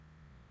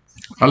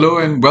Hello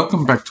and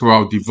welcome back to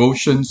our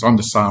devotions on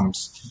the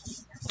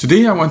Psalms.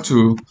 Today I want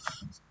to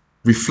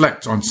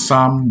reflect on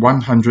Psalm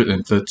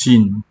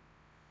 113.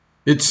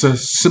 It's a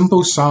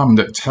simple psalm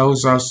that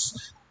tells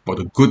us about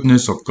the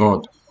goodness of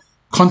God.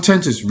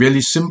 Content is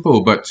really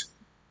simple, but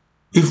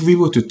if we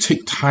were to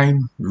take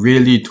time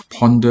really to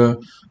ponder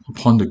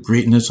upon the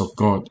greatness of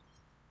God,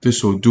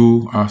 this will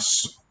do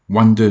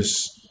wonders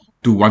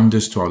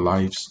to our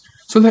lives.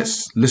 So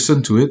let's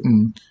listen to it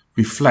and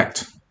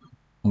reflect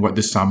on what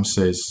this psalm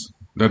says.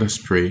 Let us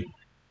pray.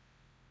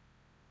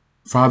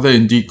 Father,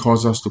 indeed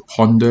cause us to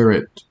ponder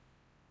at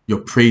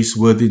your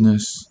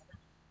praiseworthiness,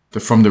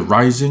 that from the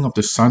rising of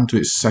the sun to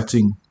its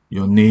setting,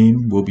 your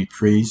name will be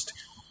praised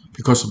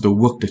because of the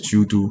work that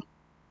you do.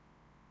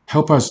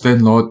 Help us then,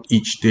 Lord,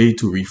 each day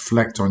to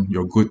reflect on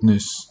your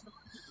goodness,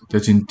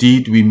 that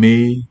indeed we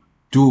may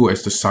do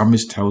as the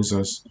psalmist tells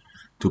us,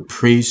 to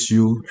praise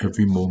you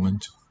every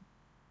moment.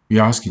 We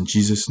ask in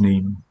Jesus'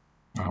 name.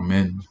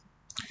 Amen.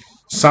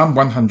 Psalm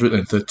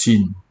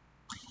 113.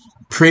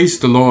 Praise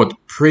the Lord,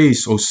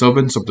 praise, O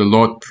servants of the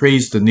Lord,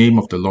 praise the name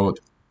of the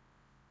Lord.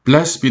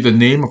 Blessed be the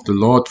name of the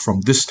Lord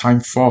from this time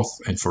forth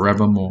and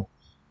forevermore.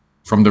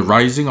 From the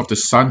rising of the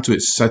sun to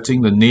its setting,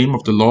 the name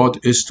of the Lord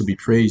is to be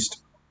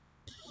praised.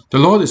 The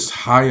Lord is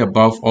high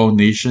above all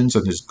nations,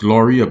 and his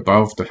glory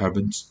above the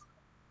heavens.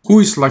 Who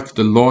is like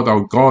the Lord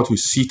our God, who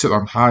is seated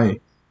on high,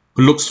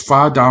 who looks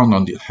far down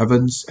on the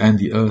heavens and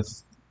the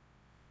earth?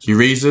 He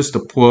raises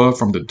the poor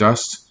from the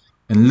dust,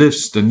 and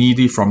lifts the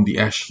needy from the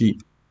ash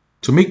heap,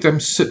 to make them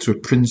sit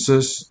with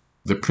princes,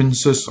 the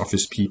princes of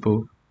his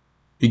people.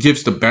 He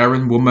gives the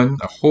barren woman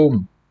a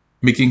home,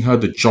 making her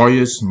the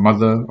joyous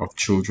mother of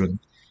children.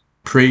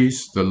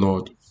 Praise the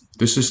Lord.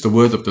 This is the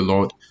word of the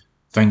Lord.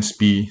 Thanks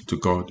be to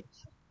God.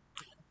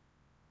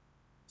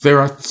 There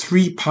are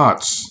three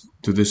parts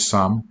to this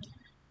psalm.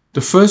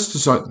 The first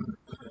is a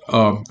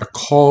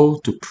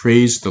call to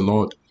praise the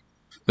Lord.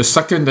 The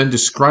second then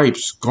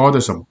describes God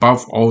as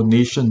above all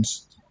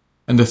nations.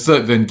 And the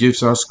third then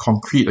gives us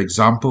concrete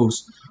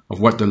examples of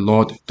what the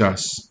Lord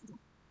does.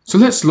 So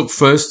let's look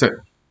first at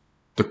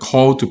the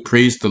call to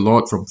praise the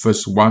Lord from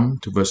verse 1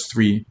 to verse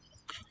 3.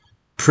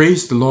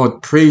 Praise the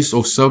Lord, praise,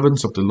 O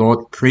servants of the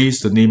Lord, praise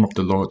the name of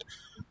the Lord.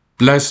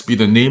 Blessed be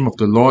the name of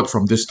the Lord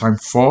from this time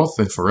forth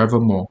and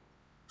forevermore.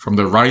 From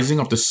the rising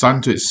of the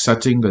sun to its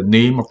setting, the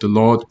name of the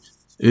Lord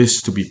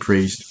is to be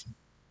praised.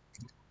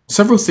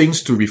 Several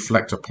things to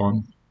reflect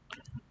upon.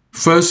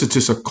 First, it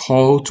is a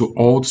call to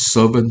all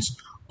servants,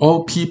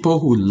 all people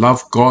who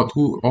love God,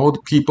 all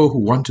the people who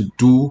want to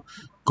do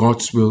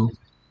God's will.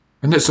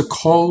 And it's a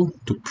call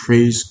to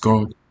praise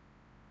God.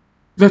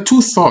 There are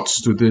two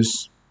thoughts to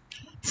this.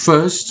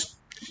 First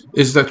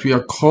is that we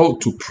are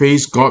called to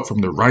praise God from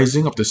the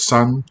rising of the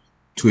sun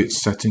to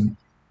its setting.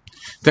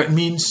 That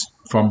means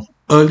from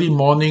early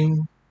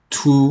morning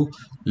to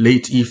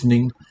late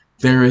evening,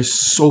 there is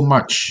so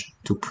much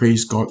to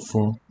praise God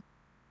for.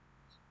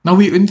 Now,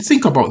 when we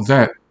think about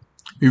that,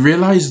 we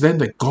realize then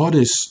that God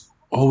is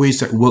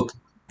always at work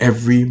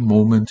every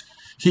moment.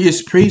 He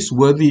is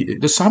praiseworthy.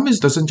 The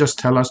psalmist doesn't just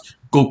tell us,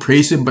 go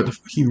praise him, but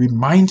he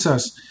reminds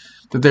us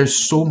that there's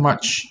so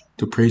much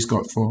to praise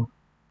God for.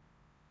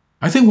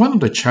 I think one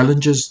of the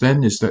challenges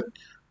then is that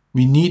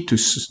we need to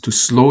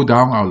slow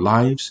down our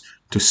lives,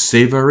 to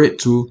savor it,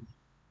 to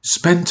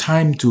spend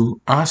time to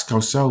ask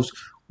ourselves,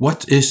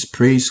 what is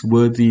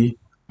praiseworthy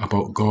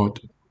about God?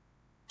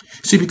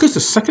 See, because the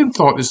second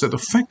thought is that the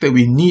fact that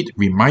we need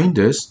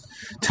reminders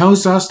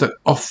tells us that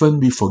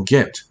often we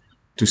forget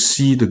to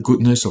see the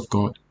goodness of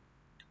God.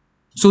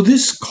 So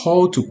this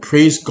call to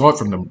praise God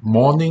from the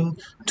morning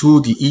to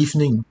the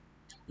evening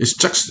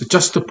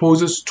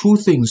juxtaposes two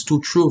things,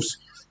 two truths.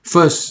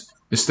 First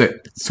is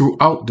that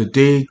throughout the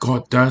day,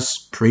 God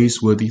does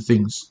praiseworthy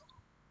things.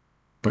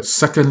 But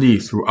secondly,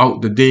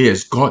 throughout the day,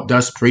 as God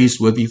does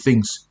praiseworthy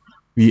things,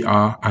 we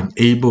are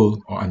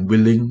unable or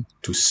unwilling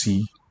to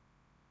see.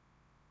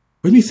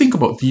 When we think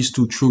about these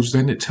two truths,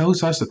 then it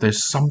tells us that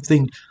there's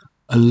something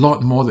a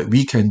lot more that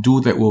we can do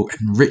that will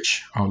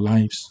enrich our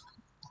lives.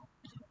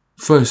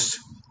 First,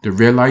 the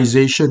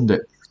realization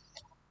that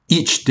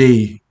each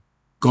day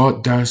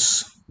God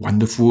does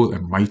wonderful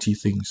and mighty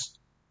things.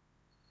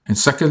 And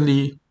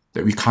secondly,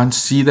 that we can't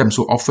see them.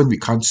 So often we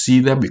can't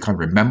see them, we can't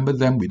remember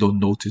them, we don't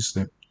notice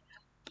them.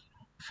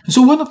 And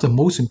so one of the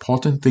most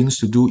important things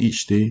to do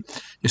each day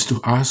is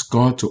to ask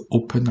God to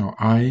open our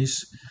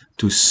eyes,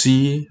 to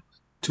see,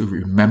 to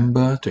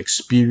remember, to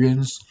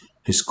experience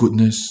His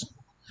goodness,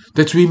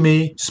 that we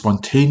may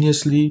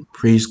spontaneously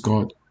praise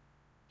God.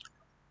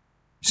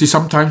 See,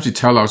 sometimes we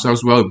tell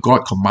ourselves, well, if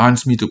God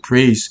commands me to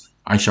praise,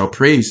 I shall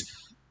praise.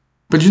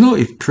 But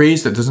if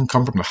praise that doesn't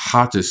come from the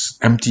heart is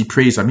empty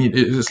praise,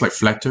 it's like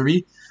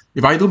flattery.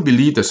 If I don't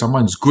believe that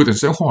someone is good and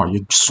say, oh,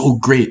 you're so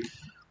great,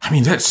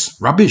 that's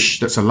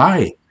rubbish, that's a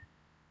lie.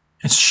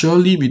 And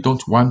surely we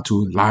don't want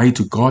to lie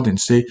to God and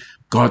say,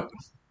 God,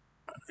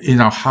 in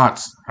our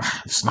hearts,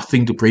 there's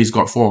nothing to praise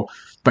God for.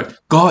 But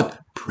God,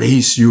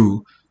 praise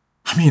you.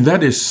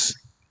 That is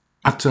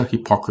utter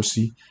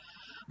hypocrisy.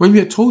 When we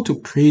are told to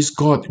praise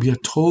God, we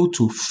are told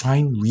to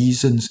find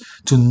reasons,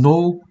 to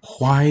know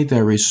why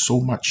there is so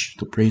much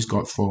to praise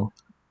God for.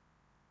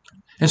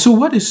 And so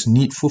what is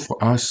needful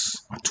for us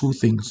are two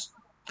things.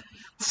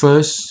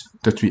 First,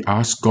 that we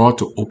ask God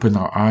to open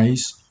our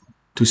eyes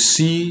to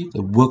see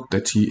the work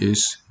that He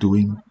is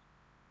doing,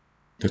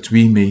 that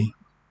we may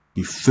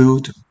be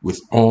filled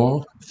with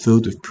awe,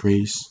 filled with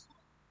praise.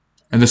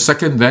 And the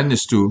second then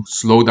is to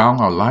slow down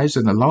our lives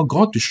and allow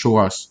God to show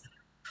us.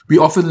 We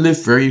often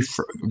live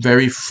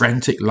very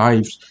frantic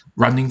lives,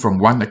 running from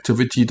one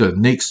activity to the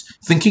next,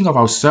 thinking of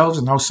ourselves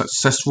and how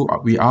successful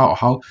we are,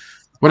 or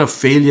what a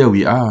failure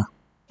we are,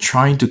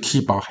 trying to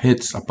keep our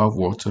heads above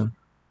water.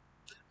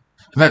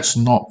 That's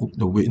not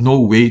the way,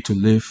 no way to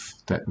live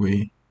that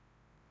way.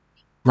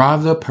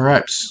 Rather,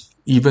 perhaps,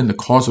 even the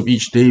course of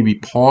each day, we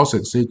pause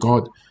and say,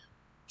 God,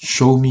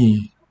 show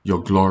me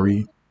your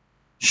glory.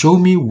 Show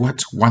me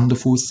what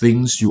wonderful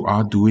things you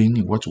are doing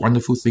and what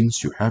wonderful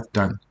things you have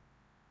done.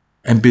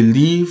 And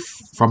believe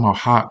from our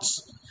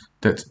hearts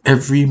that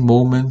every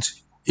moment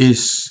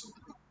is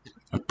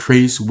a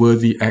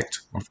praiseworthy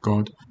act of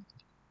God.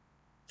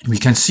 We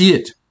can see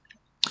it.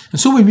 And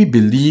so when we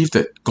believe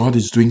that God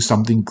is doing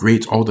something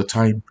great all the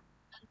time,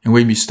 and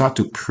when we start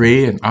to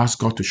pray and ask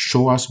God to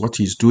show us what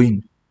He's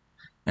doing,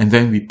 and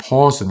then we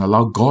pause and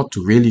allow God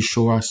to really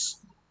show us,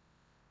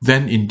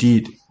 then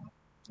indeed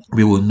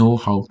we will know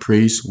how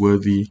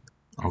praiseworthy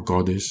our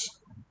God is.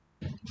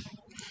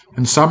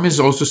 And Psalmist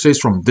also says,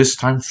 from this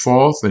time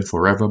forth and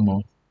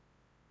forevermore.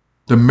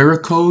 The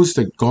miracles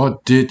that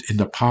God did in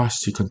the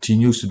past, He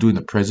continues to do in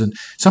the present,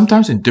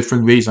 sometimes in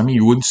different ways. I mean,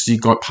 you wouldn't see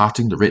God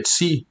parting the Red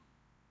Sea,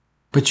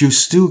 but you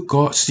still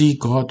see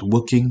God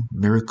working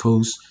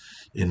miracles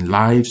in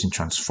lives, in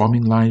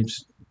transforming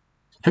lives.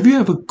 Have you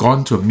ever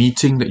gone to a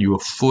meeting that you were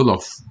full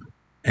of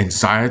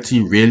anxiety,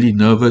 really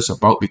nervous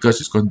about because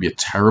it's going to be a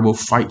terrible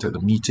fight at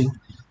the meeting?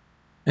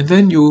 And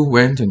then you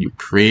went and you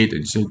prayed and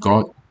you said,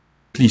 God,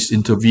 please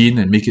intervene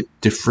and make it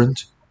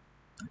different.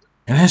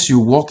 And as you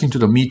walk into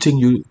the meeting,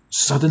 you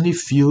suddenly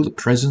feel the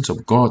presence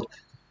of God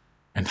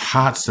and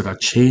hearts that are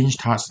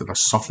changed, hearts that are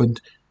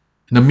softened.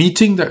 And the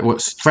meeting that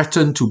was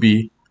threatened to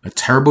be a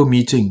terrible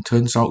meeting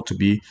turns out to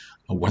be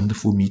a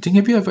wonderful meeting.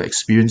 Have you ever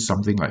experienced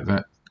something like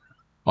that?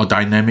 Or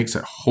dynamics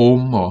at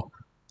home, or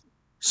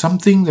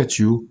something that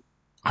you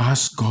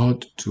ask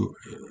God to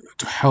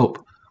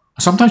help.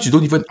 Sometimes you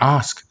don't even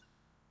ask,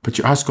 but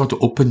you ask God to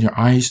open your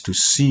eyes to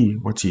see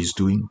what He's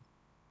doing.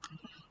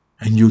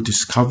 And you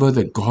discover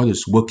that God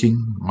is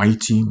working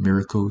mighty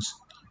miracles,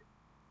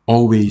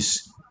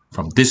 always,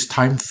 from this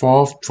time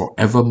forth,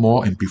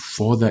 forevermore, and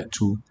before that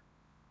too.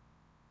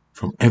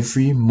 From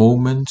every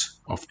moment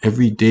of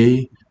every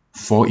day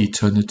for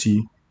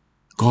eternity,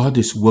 God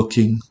is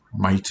working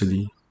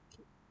mightily.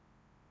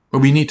 But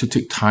we need to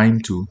take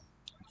time to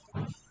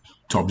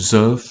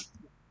observe,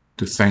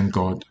 to thank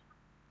God,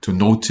 to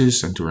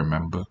notice and to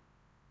remember.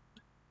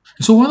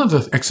 And so one of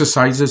the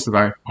exercises that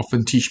I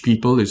often teach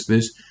people is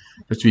this,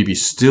 that we be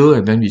still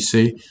and then we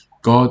say,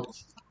 God,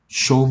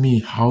 show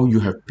me how you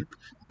have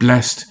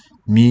blessed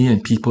me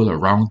and people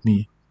around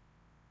me.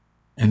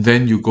 And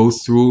then you go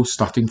through,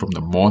 starting from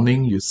the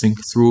morning, you think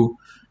through,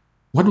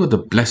 what were the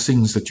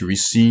blessings that you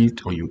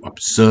received or you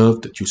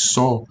observed, that you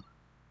saw,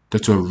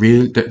 that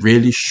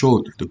really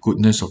showed the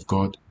goodness of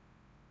God?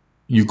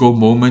 You go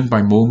moment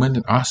by moment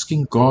and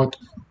asking God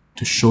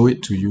to show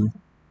it to you.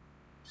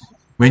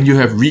 When you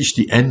have reached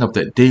the end of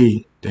that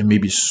day, there may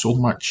be so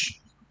much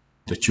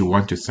that you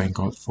want to thank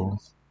God for.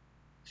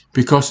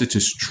 Because it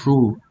is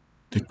true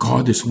that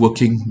God is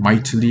working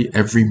mightily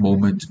every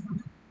moment,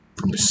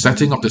 from the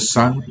setting of the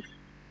sun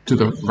to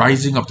the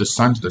rising of the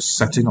sun to the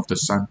setting of the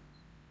sun.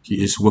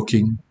 He is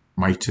working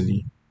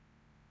mightily.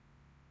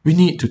 We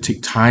need to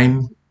take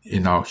time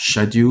in our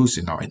schedules,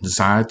 in our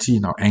anxiety,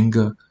 in our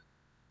anger,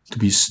 to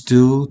be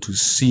still to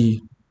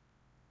see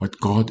what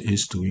God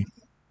is doing.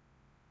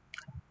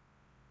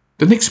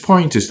 The next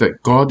point is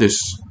that God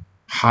is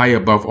high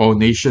above all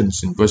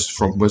nations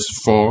from verse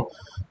 4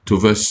 to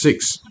verse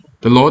 6.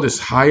 The Lord is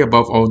high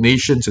above all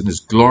nations and His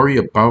glory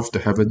above the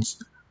heavens.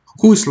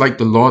 Who is like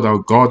the Lord our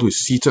God, who is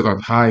seated on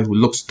high, who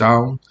looks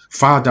down,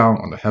 far down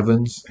on the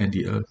heavens and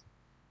the earth?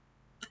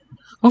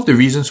 One of the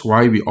reasons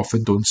why we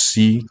often don't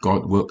see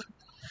God work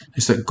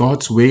is that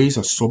God's ways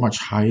are so much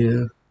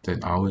higher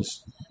than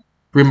ours.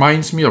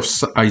 Reminds me of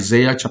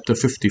Isaiah chapter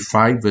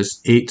 55 verse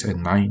 8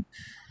 and 9.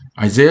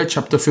 Isaiah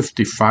chapter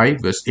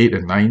 55 verse 8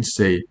 and 9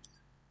 say,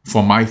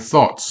 For my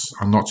thoughts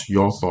are not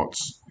your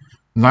thoughts,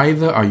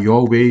 neither are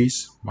your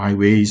ways my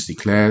ways,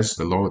 declares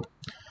the Lord.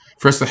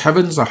 For as the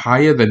heavens are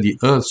higher than the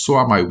earth, so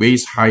are my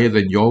ways higher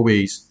than your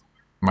ways,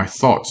 my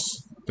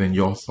thoughts than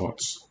your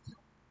thoughts.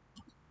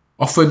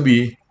 Often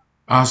we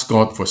ask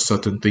God for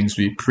certain things,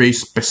 we pray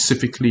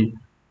specifically,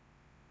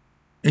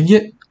 and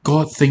yet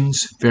God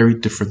thinks very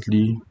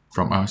differently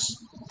from us.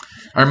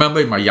 I remember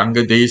in my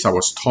younger days, I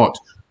was taught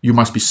you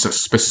must be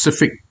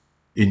specific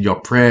in your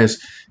prayers.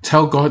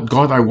 Tell God,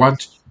 God, I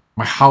want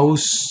My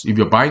house, if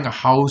you're buying a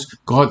house,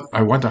 God,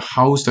 I want a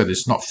house that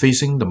is not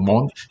facing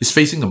is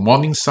facing the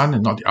morning sun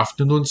and not the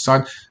afternoon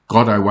sun.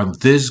 God, I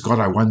want this, God,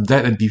 I want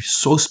that, and be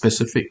so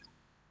specific.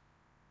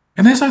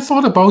 And as I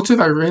thought about it,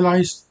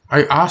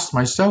 I asked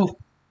myself,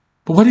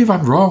 but what if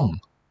I'm wrong?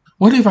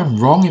 What if I'm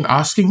wrong in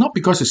asking? Not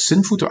because it's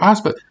sinful to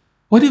ask, but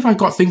what if I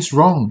got things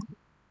wrong?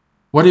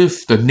 What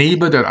if the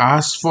neighbor that I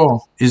asked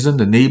for isn't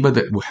the neighbor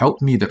that will help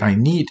me that I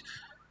need?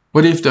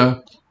 What if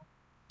the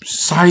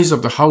size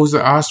of the house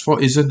that I asked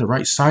for isn't the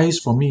right size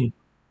for me?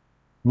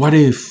 What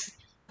if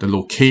the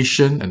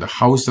location and the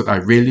house that I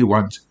really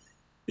want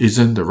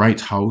isn't the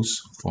right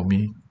house for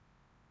me?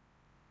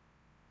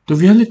 The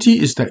reality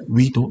is that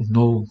we don't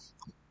know.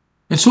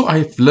 And so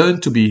I've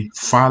learned to be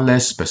far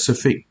less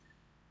specific.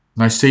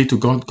 And I say to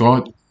God,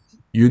 God,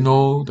 you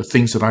know the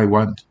things that I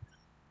want,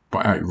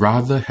 but I'd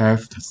rather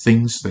have the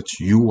things that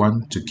you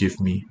want to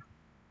give me.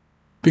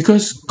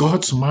 Because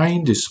God's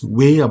mind is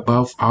way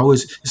above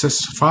ours. It's as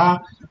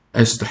far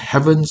as the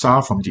heavens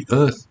are from the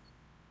earth.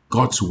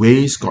 God's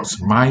ways, God's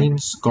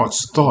minds,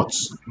 God's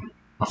thoughts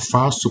are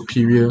far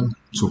superior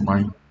to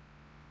mine.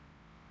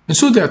 And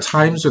so there are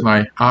times when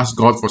I ask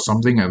God for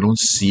something and I don't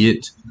see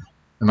it,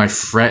 and I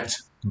fret,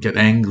 get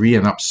angry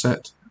and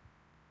upset.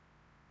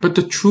 But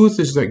the truth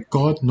is that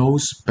God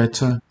knows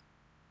better,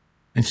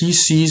 and He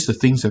sees the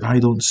things that I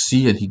don't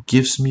see, and He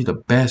gives me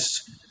the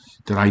best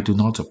that I do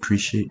not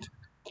appreciate.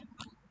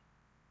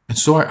 And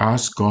so I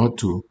ask God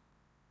to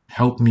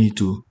help me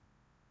to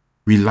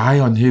rely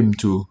on Him,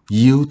 to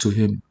yield to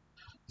Him,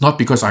 not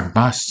because I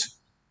must,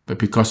 but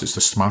because it's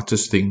the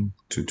smartest thing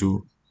to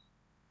do.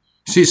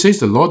 See, it says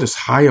the Lord is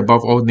high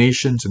above all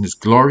nations and His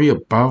glory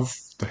above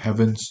the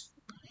heavens.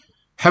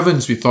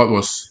 Heavens we thought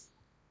was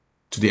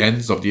to the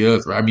ends of the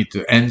earth, right? I mean, to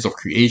the ends of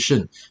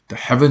creation. The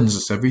heavens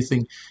is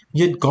everything.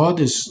 Yet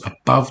God is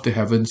above the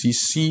heavens. He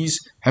sees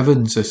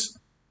heavens as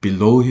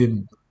below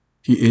Him.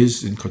 He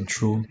is in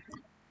control.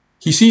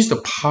 He sees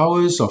the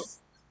powers of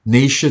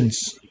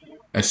nations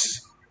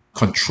as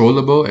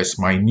controllable, as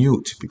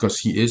minute, because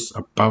He is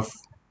above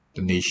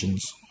the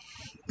nations.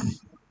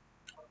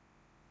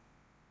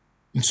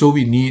 And so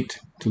we need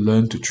to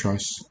learn to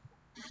trust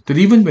that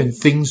even when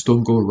things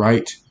don't go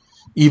right,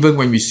 even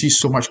when we see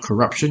so much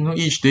corruption,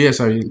 each day as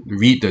I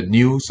read the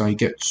news, I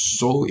get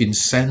so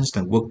incensed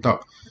and worked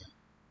up.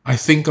 I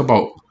think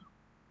about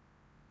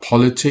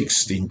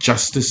politics, the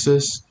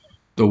injustices,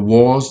 the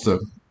wars,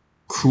 the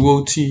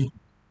cruelty.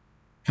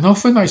 And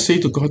often I say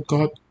to God,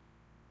 God,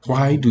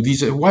 why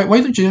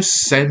don't you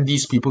just send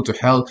these people to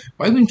hell?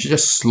 Why don't you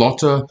just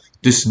slaughter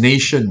this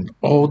nation,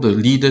 all the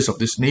leaders of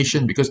this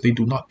nation, because they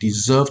do not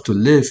deserve to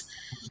live?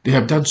 They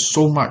have done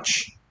so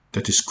much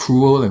that is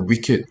cruel and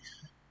wicked.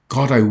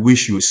 God, I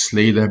wish you would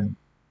slay them.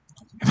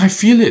 And I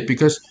feel it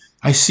because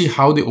I see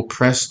how they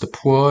oppress the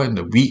poor and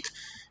the weak,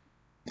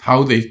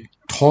 how they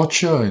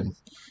torture and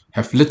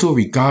have little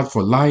regard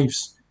for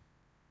lives.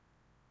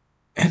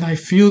 And I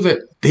feel that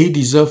they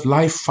deserve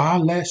life far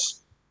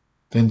less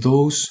than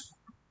those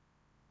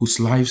whose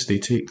lives they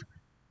take.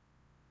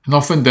 And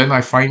often then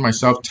I find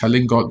myself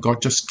telling God,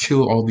 God, just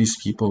kill all these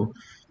people.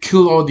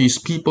 Kill all these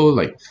people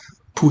like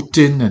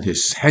Putin and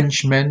his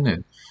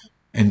henchmen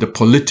and the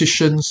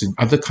politicians in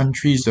other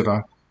countries that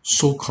are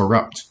so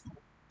corrupt,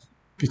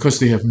 because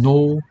they have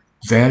no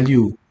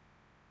value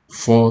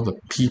for the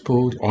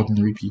people, the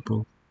ordinary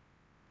people.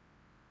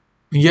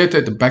 And yet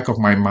at the back of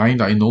my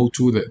mind, I know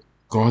too that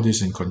God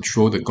is in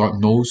control, that God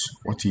knows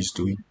what He's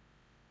doing.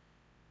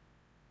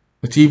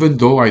 But even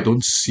though I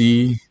don't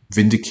see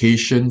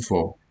vindication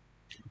for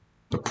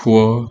the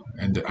poor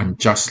and the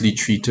unjustly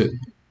treated,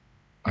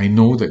 I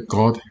know that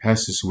God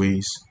has His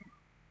ways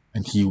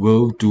and He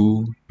will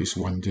do His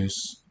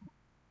wonders.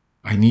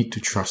 I need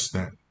to trust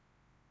that.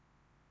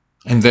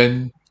 And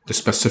then the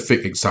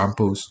specific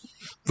examples.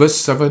 Verse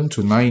 7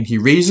 to 9, He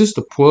raises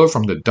the poor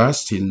from the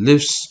dust, He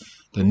lifts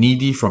the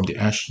needy from the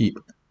ash heap,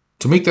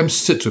 to make them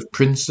sit with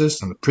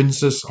princes and the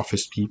princes of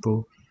His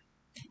people.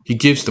 He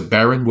gives the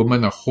barren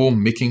woman a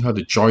home, making her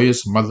the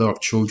joyous mother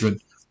of children.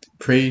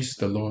 Praise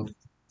the Lord.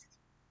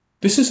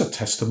 This is a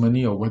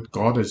testimony of what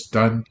God has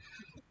done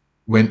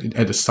when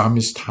at the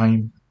psalmist's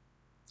time,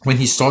 when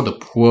He saw the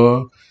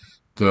poor,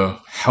 the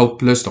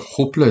helpless, the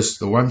hopeless,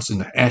 the ones in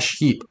the ash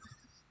heap,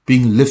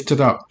 being lifted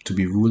up to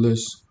be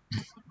rulers,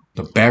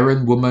 the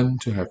barren woman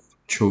to have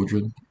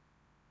children.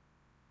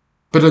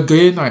 But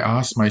again, I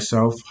ask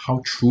myself,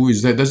 how true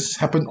is that? Does this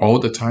happen all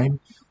the time?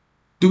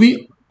 Do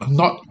we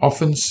not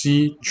often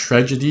see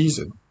tragedies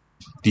and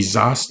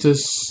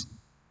disasters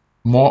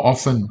more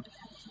often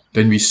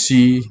than we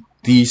see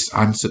these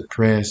answered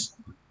prayers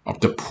of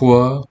the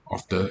poor,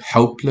 of the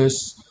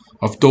helpless,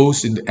 of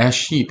those in the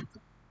ash heap,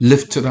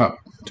 lifted up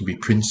to be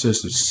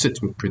princes, to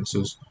sit with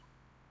princes?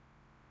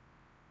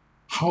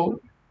 How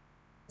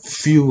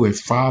few and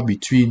far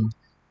between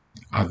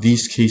are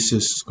these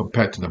cases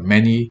compared to the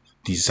many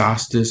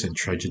disasters and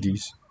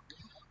tragedies?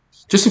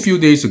 Just a few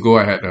days ago,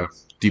 I had a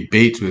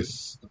debate with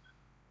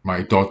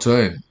my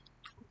daughter, and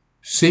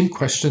same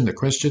question, the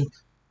question,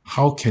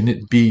 how can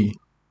it be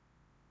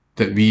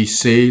that we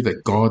say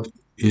that God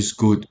is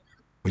good,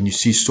 when you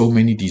see so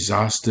many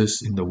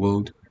disasters in the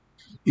world,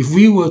 if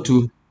we were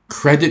to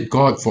credit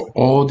God for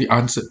all the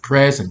answered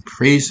prayers and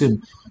praise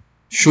Him,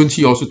 shouldn't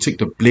He also take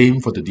the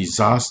blame for the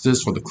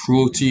disasters, for the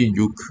cruelty in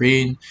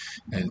Ukraine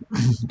and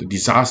the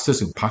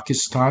disasters in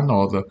Pakistan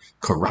or the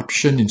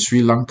corruption in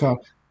Sri Lanka?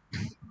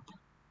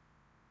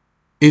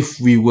 If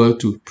we were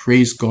to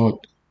praise God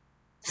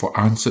for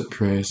answered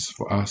prayers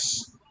for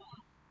us,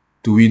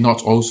 do we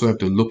not also have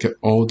to look at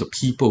all the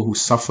people who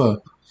suffer,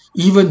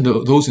 even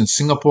those in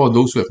Singapore,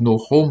 those who have no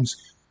homes,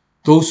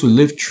 those who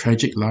live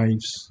tragic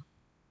lives?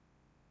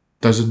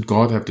 Doesn't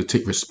God have to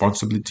take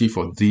responsibility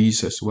for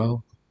these as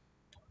well?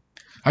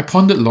 I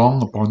pondered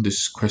long upon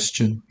this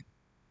question.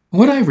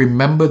 What I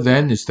remember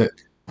then is that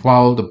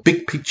while the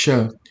big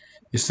picture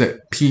is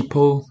that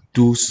people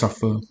do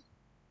suffer,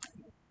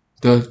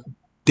 the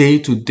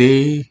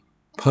day-to-day,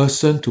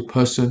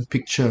 person-to-person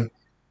picture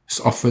is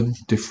often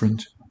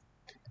different.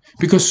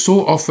 Because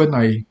so often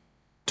I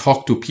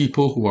talk to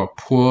people who are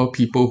poor,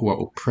 people who are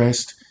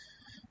oppressed,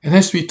 and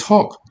as we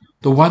talk,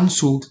 the ones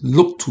who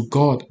look to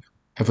God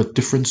have a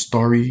different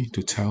story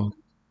to tell.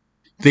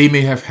 They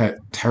may have had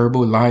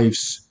terrible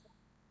lives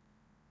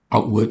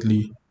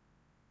outwardly,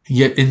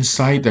 yet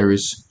inside there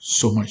is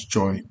so much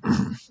joy.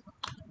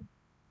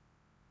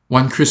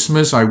 One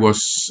Christmas, I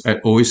was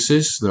at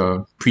Oasis,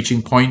 the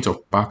preaching point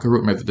of Barker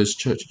Road Methodist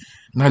Church,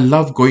 and I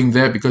love going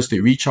there because they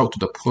reach out to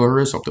the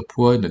poorest of the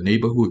poor in the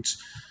neighborhoods.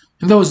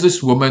 And there was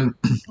this woman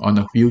on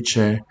a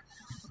wheelchair.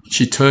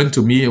 She turned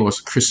to me, it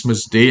was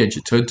Christmas Day, and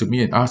she turned to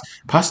me and asked,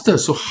 "Pastor,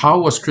 so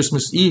how was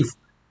Christmas Eve?"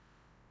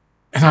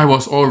 And I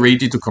was all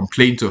ready to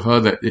complain to her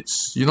that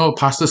it's,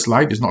 pastor's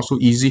life is not so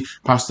easy.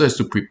 Pastor has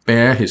to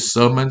prepare his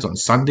sermons on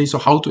Sunday, so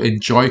how to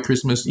enjoy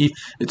Christmas Eve?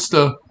 It's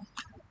the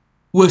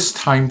worst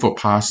time for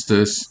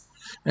pastors.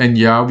 And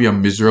yeah, we are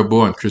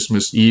miserable on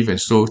Christmas Eve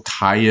and so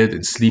tired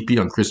and sleepy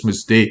on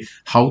Christmas Day.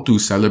 How to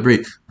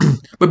celebrate?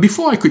 But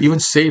before I could even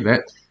say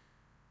that,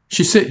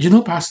 she said,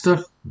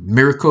 Pastor,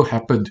 miracle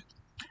happened.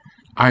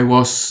 I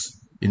was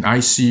in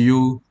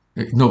ICU.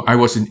 No, I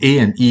was in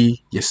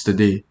A&E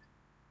yesterday.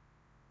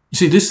 You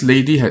see, this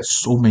lady had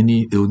so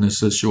many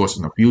illnesses. She was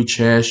in a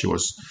wheelchair. She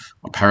was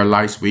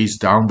paralyzed,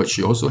 waist down, but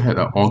she also had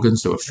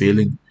organs that were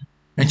failing.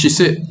 And she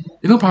said,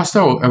 Pastor,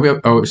 I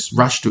was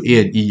rushed to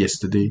A&E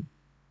yesterday.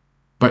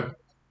 But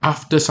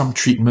after some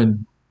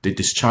treatment, they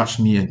discharged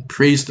me, and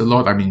praise the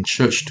Lord, I'm in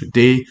church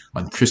today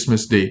on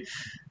Christmas Day.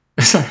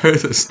 As I heard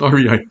the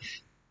story, I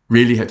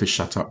really had to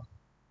shut up.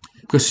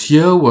 Because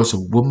here was a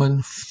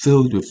woman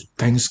filled with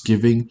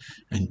thanksgiving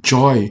and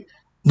joy,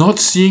 not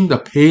seeing the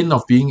pain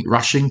of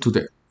rushing to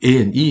the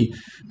A&E,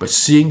 but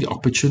seeing the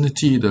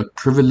opportunity, the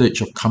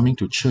privilege of coming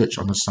to church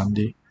on a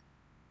Sunday.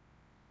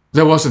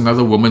 There was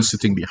another woman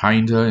sitting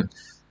behind her,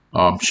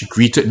 and she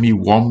greeted me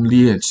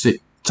warmly and said,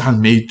 "赞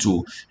美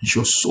主," and she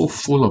was so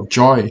full of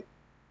joy. And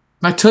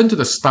I turned to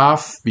the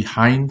staff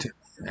behind,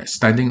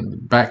 standing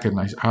back, and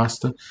I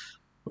asked her,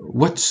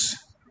 "What's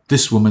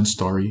this woman's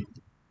story?"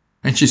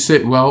 And she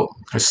said, well,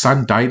 her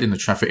son died in a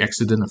traffic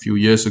accident a few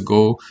years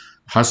ago.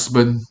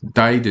 Husband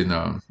died in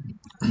a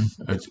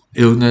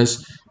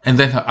illness. And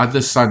then her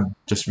other son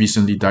just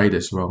recently died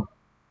as well.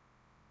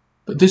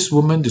 But this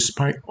woman,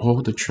 despite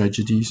all the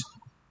tragedies,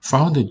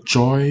 found a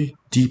joy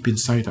deep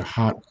inside her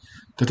heart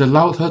that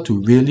allowed her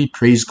to really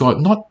praise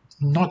God,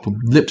 not from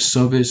lip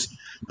service,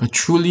 but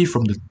truly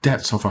from the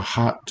depths of her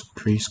heart to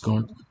praise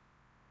God.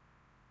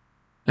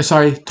 As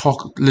I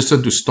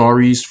listen to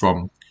stories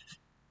from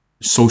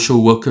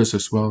social workers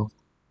as well,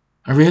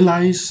 I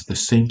realize the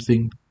same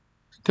thing,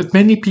 that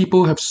many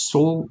people have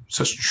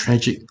such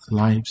tragic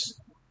lives.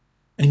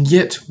 And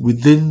yet,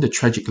 within the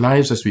tragic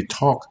lives, as we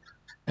talk,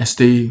 as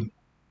they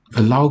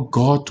allow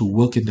God to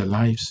work in their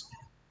lives,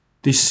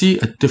 they see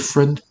a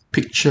different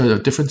picture, a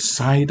different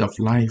side of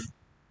life,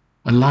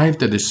 a life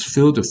that is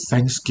filled with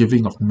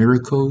thanksgiving, of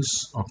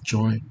miracles, of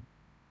joy.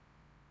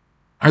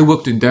 I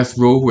worked in death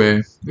row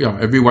where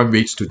everyone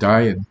waits to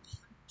die, and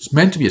it's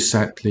meant to be a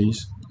sad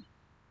place.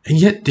 And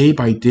yet, day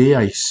by day,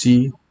 I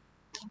see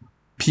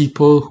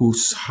people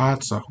whose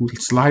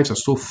lives are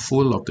so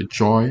full of the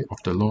joy of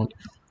the Lord.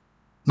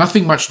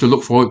 Nothing much to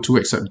look forward to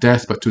except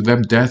death, but to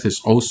them, death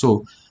is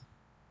also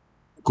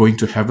going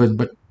to heaven.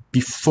 But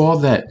before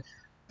that,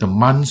 the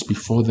months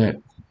before that,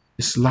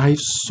 his life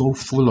so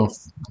full of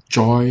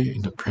joy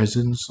in the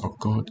presence of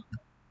God.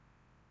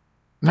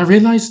 And I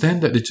realized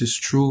then that it is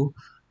true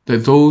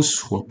that those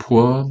who are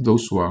poor,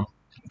 those who are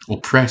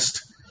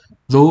oppressed,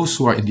 those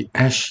who are in the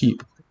ash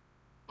heap,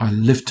 are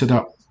lifted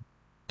up.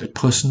 Their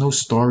personal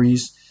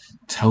stories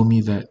tell me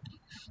that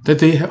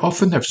they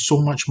often have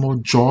so much more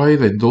joy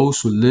than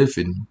those who live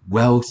in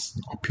wealth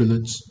and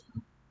opulence,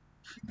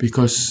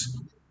 because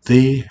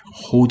they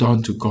hold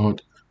on to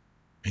God,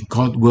 and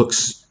God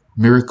works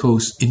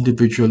miracles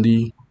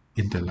individually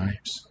in their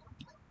lives.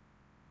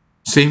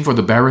 Same for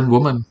the barren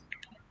woman.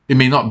 It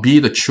may not be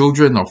the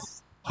children of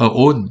her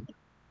own,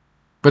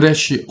 but as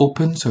she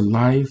opens her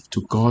life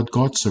to God,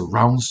 God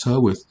surrounds her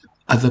with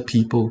other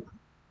people,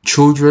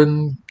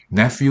 children,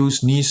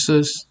 nephews,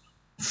 nieces,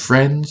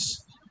 friends,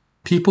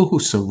 people who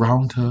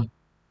surround her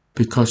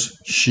because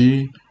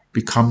she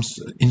becomes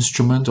an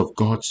instrument of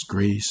God's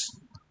grace.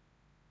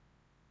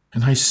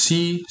 And I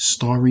see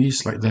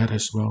stories like that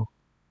as well.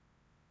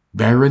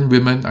 Barren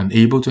women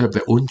unable to have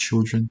their own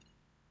children,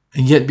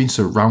 and yet being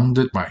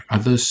surrounded by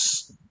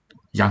others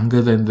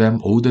younger than them,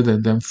 older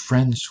than them,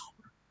 friends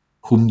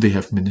whom they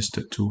have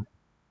ministered to.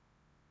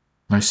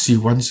 And I see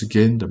once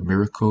again the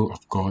miracle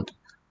of God.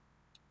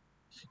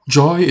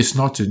 Joy is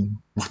not in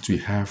what we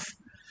have.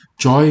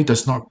 Joy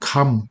does not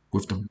come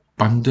with the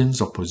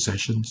abundance of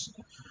possessions.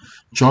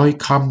 Joy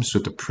comes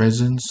with the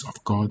presence of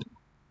God.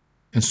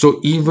 And so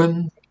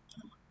even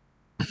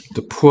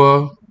the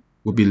poor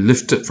will be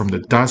lifted from the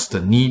dust,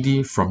 the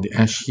needy from the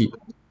ash heap.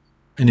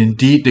 And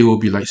indeed, they will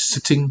be like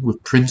sitting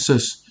with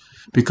princes,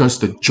 because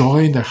the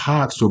joy in their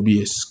hearts will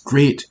be as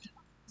great,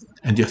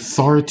 and the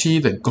authority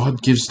that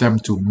God gives them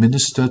to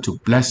minister, to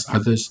bless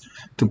others,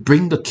 to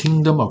bring the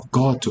kingdom of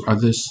God to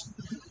others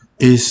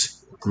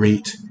is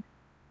great,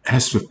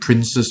 as with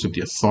princes with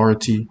the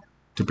authority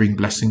to bring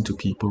blessing to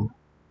people.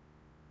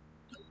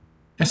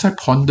 As I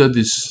ponder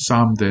this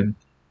psalm then,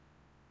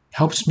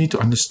 helps me to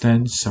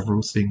understand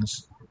several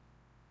things.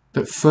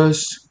 That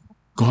first,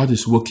 God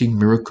is working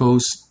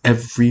miracles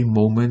every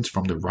moment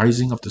from the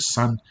rising of the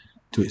sun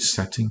to its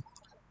setting.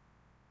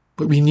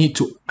 But we need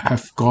to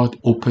have God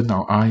open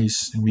our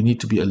eyes, and we need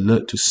to be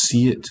alert to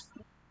see it.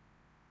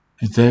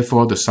 And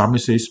therefore the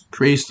psalmist says,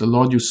 praise the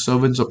Lord, you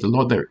servants of the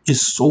Lord. There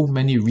is so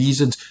many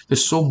reasons,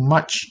 there's so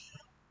much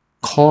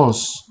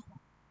cause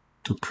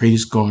to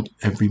praise God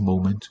every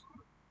moment,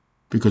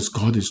 because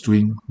God is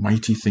doing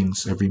mighty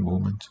things every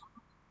moment.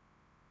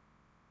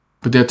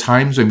 But there are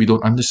times when we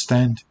don't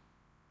understand,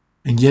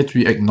 and yet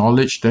we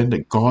acknowledge then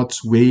that God's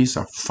ways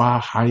are far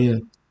higher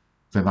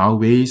than our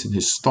ways, and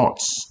His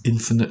thoughts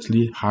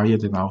infinitely higher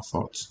than our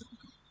thoughts.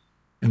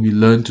 And we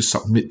learn to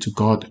submit to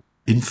God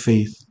in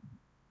faith,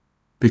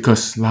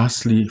 because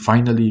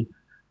finally,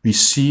 we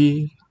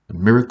see the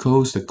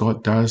miracles that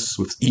God does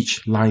with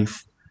each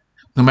life.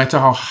 No matter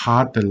how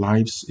hard the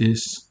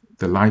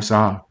lives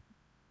are,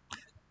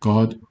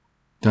 God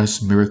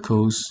does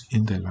miracles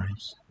in their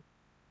lives.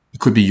 It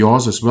could be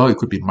yours as well, it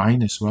could be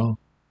mine as well.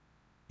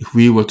 If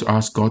we were to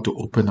ask God to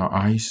open our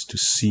eyes to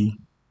see,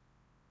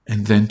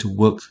 and then to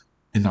work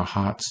in our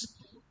hearts,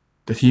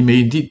 that He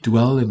may indeed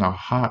dwell in our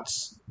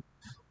hearts,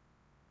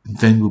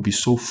 then we'll be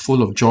so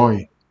full of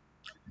joy.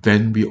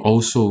 Then we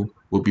also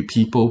will be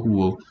people who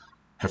will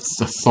have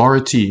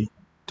authority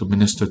to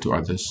minister to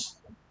others.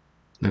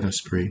 Let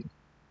us pray.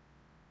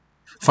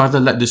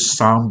 Father, let this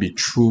psalm be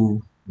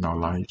true in our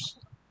lives,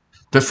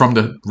 that from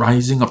the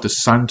rising of the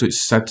sun to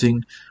its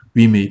setting,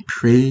 we may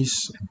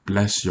praise and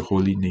bless your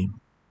holy name.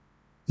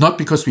 Not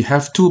because we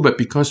have to, but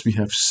because we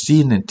have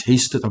seen and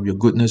tasted of your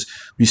goodness.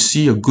 We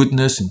see your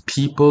goodness in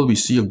people. We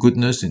see your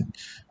goodness in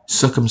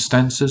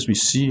circumstances. We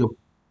see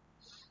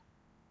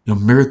your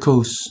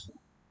miracles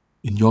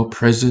in your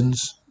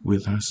presence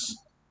with us.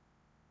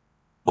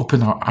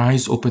 Open our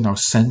eyes, open our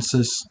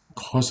senses,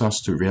 cause us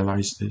to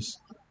realize this.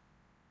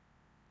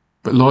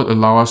 But Lord,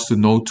 allow us to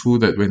know too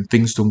that when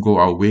things don't go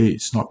our way,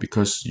 it's not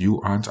because you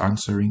aren't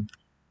answering,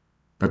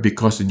 but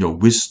because in your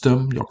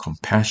wisdom, your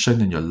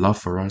compassion, and your love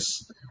for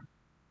us,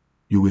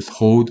 you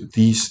withhold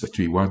these that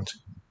we want,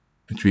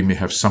 that we may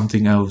have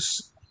something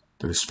else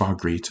that is far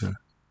greater.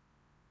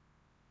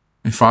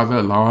 And Father,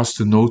 allow us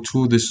to know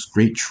too this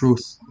great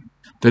truth,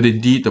 that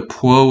indeed the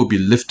poor will be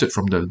lifted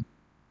from the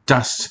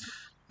dust,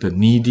 the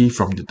needy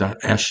from the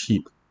ash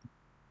heap,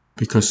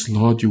 because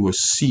Lord, you will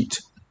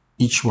seat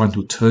each one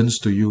who turns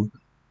to you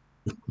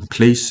in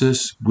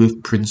places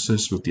with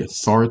princes, with the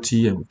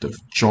authority and with the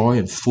joy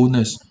and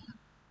fullness,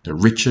 the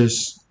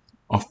riches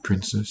of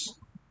princes.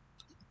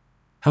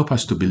 Help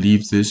us to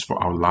believe this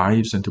for our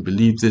lives, and to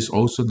believe this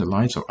also in the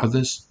lives of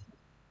others,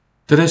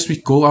 that as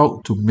we go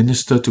out to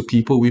minister to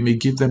people, we may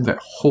give them that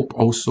hope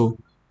also,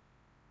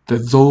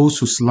 that those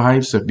whose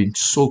lives have been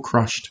so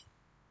crushed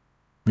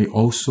may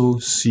also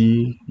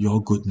see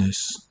your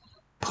goodness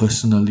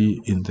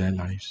personally in their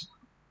lives.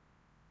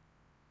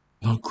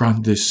 Lord,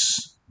 grant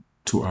this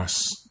to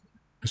us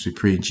as we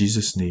pray in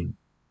Jesus' name.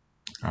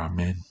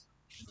 Amen.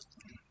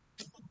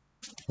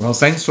 Well,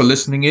 thanks for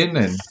listening in,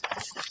 and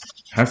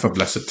have a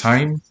blessed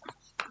time.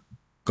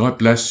 God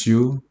bless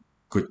you.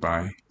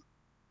 Goodbye.